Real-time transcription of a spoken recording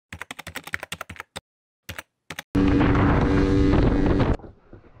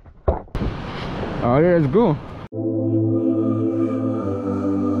Allez, let's go.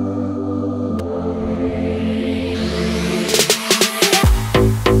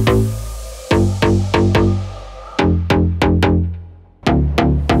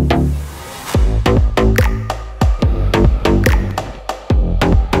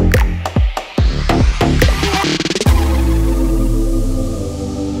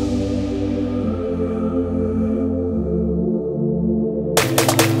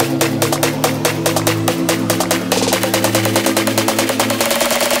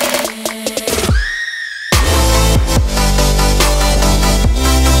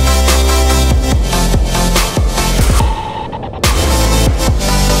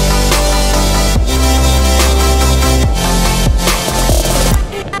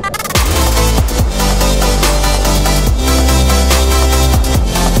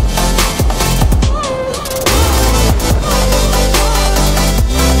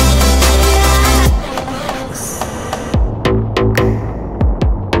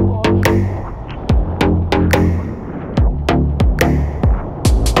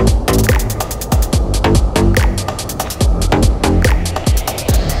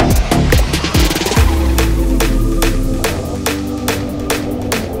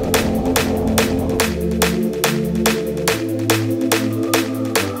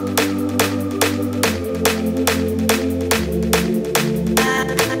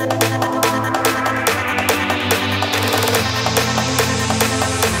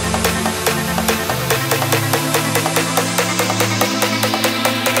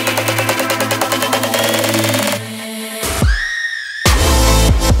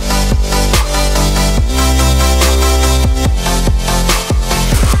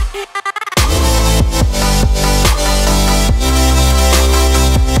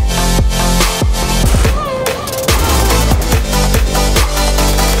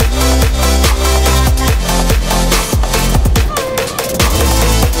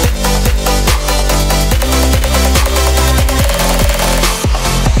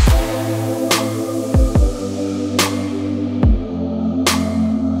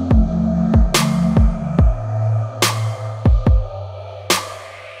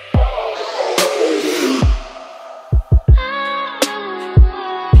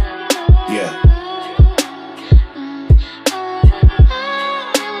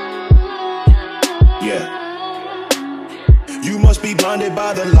 Blinded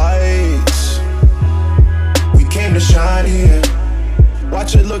by the lights, we came to shine here.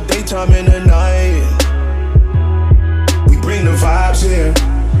 Watch it look daytime in the night. We bring the vibes here.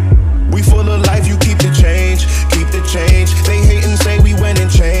 We full of life, you keep the change, keep the change. They hate and say we went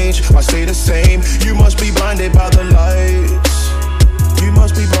and changed. Why stay the same? You must be blinded by the lights. You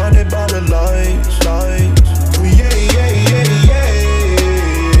must be blinded by the lights, lights. Yeah, yeah, yeah, yeah.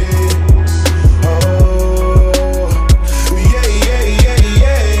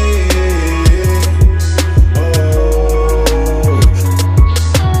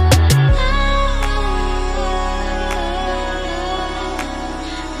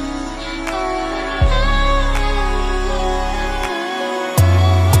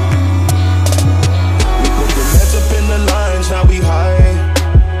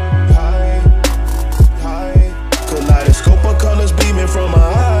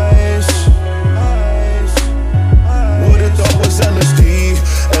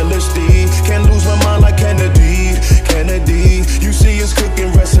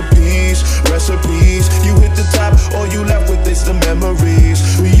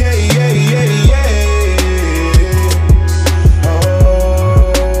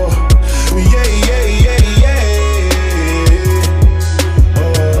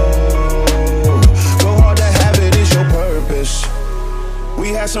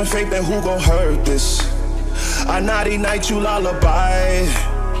 Some fake, then who gon' hurt this? I naughty night, you lullaby.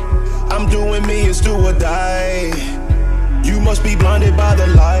 I'm doing me, it's do or die. You must be blinded by the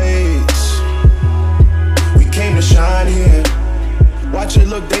lights. We came to shine here. Watch it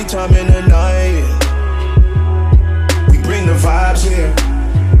look daytime in the night. We bring the vibes here.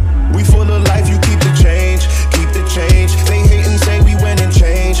 We full of life, you keep the change, keep the change. They hate and say we